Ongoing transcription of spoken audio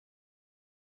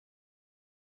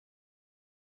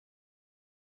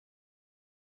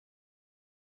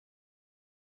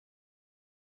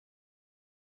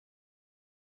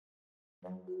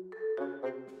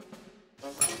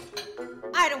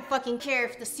I don't fucking care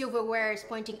if the silverware is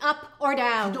pointing up or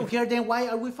down. You don't care, then why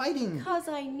are we fighting? Because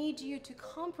I need you to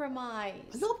compromise.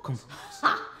 I love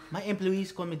compromise. My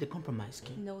employees call me the compromise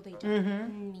king. No, they don't.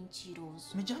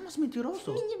 Mentiroso. Me llamas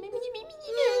mentiroso.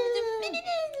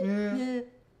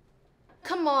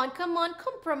 Come on,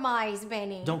 compromise,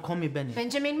 Benny. Don't call me Benny.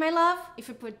 Benjamin, my love, if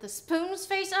we put the spoons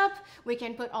face up, we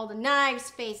can put all the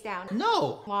knives face down.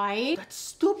 No! Why? That's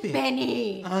stupid.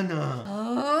 Benny! Anna!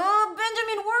 Oh,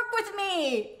 Benjamin, work with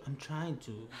me! I'm trying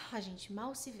to. A gente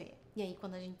mal se vê. E aí,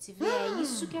 quando a gente se vê, é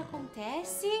isso que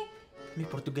acontece? Mi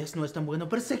portugués no es tan bueno,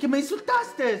 pero sé que me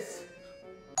insultaste.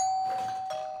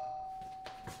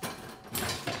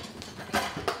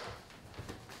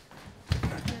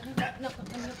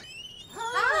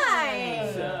 Hi!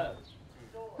 What's up?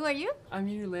 Who are you? I'm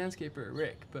your new landscaper,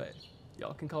 Rick, but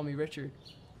y'all can call me Richard.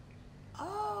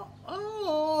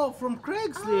 Oh, from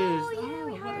Craigslist. Oh, yeah,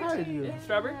 we what hired are you?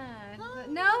 Strawberry?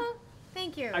 No,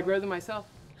 thank you. I grow them myself.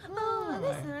 Oh,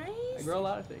 that's I nice. grow a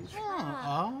lot of things.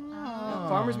 Oh.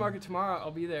 Farmer's market tomorrow,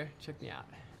 I'll be there. Check me out.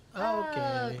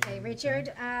 Okay. Okay,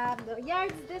 Richard. The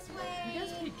yard's this way. You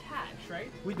guys pay cash,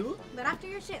 right? We do? But after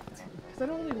your shift. Because I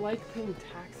don't really like paying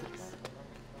taxes.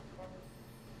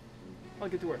 I'll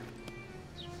get to work.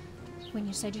 When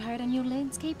you said you hired a new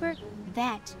landscaper,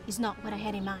 that is not what I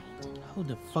had in mind. How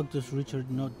the fuck does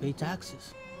Richard not pay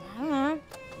taxes? I don't know.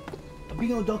 I've been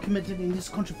undocumented in this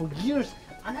country for years,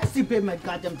 and I still pay my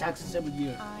goddamn taxes every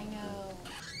year. I know.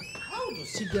 How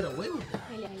does he get away with that?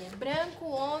 Ele é branco,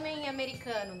 homem,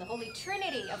 americano, the holy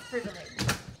trinity of privilege.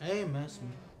 Hey, mess me.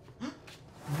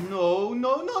 No.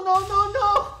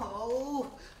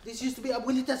 Oh, this used to be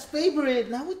Abuelita's favorite.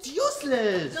 Now it's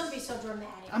useless. Don't be so dramatic.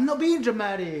 I'm not being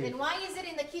dramatic. Then why is it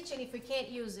in the kitchen if we can't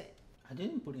use it? I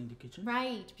didn't put it in the kitchen.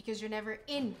 Right, because you're never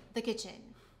in the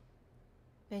kitchen.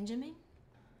 Benjamin?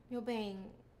 Meu bem,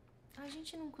 a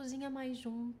gente não cozinha mais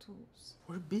juntos.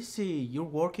 We're busy. You're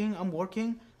working, I'm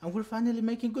working, and we're finally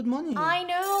making good money. I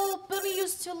know, but we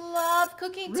used to love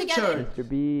cooking together. Richard, Mr.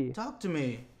 B, talk to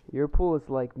me. your pool is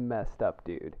like messed up,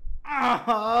 dude.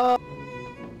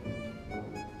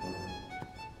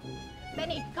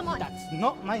 Benny, come on. That's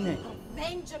not my name.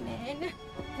 Benjamin,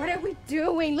 what are we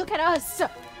doing? Look at us.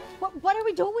 What are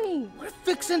we doing? We're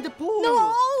fixing the pool.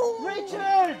 No!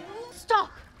 Richard! Stop!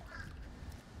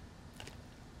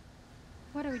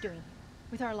 What are we doing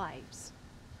with our lives?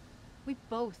 We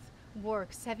both work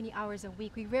 70 hours a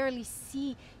week. We rarely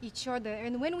see each other.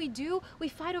 And when we do, we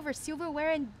fight over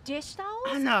silverware and dish towels?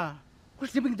 Anna, we're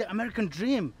living the American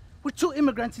dream. We're two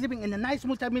immigrants living in a nice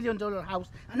multi-million-dollar house,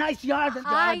 a nice yard.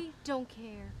 I don't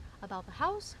care about the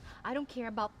house. I don't care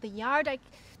about the yard.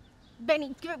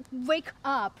 Benny, wake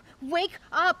up. Wake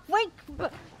up.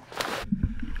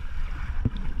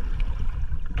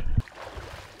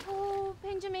 Oh,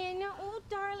 Benjamin. Oh,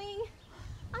 darling.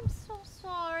 I'm so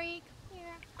sorry. Come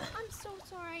here. I'm so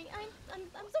sorry. I'm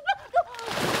so...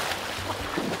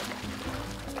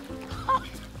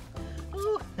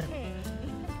 Okay.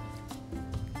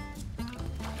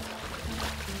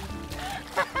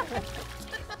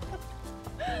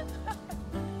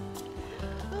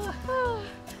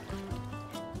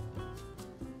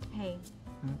 Hey,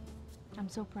 I'm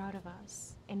so proud of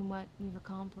us and what we've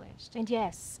accomplished. And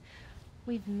yes,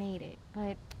 we've made it,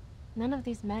 but none of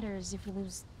this matters if we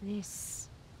lose this.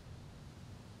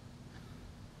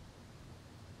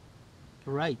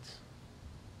 You're right.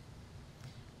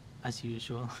 As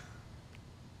usual.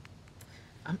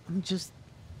 I'm just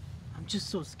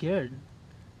so scared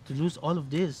to lose all of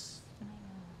this.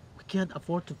 We can't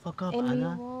afford to fuck up, And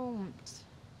Anna. we won't.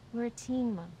 We're a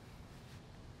team.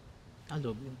 I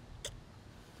love you.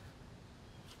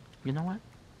 You know what?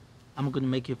 I'm gonna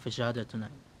make you feijoada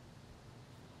tonight.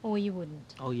 Oh, you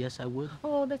wouldn't. Oh, yes, I would.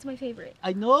 Oh, that's my favorite.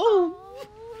 I know! Oh,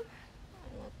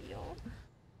 I love you. Are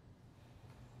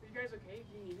you guys okay?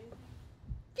 Do you need anything?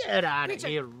 Get out of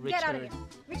here, Richard. Get out of here.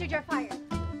 Richard, you're fired.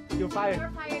 You're fired. You're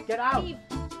fired. Get out. Leave.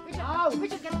 Richard, Out.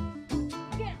 Richard, get out.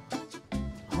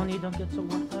 Honey, don't get so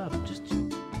worked up. Just...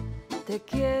 Te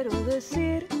quiero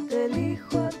decir, te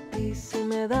elijo a ti. Si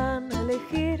me dan a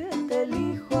elegir, te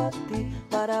elijo a ti.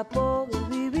 Para poder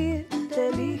vivir, te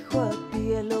elijo a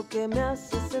ti. Es lo que me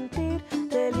hace sentir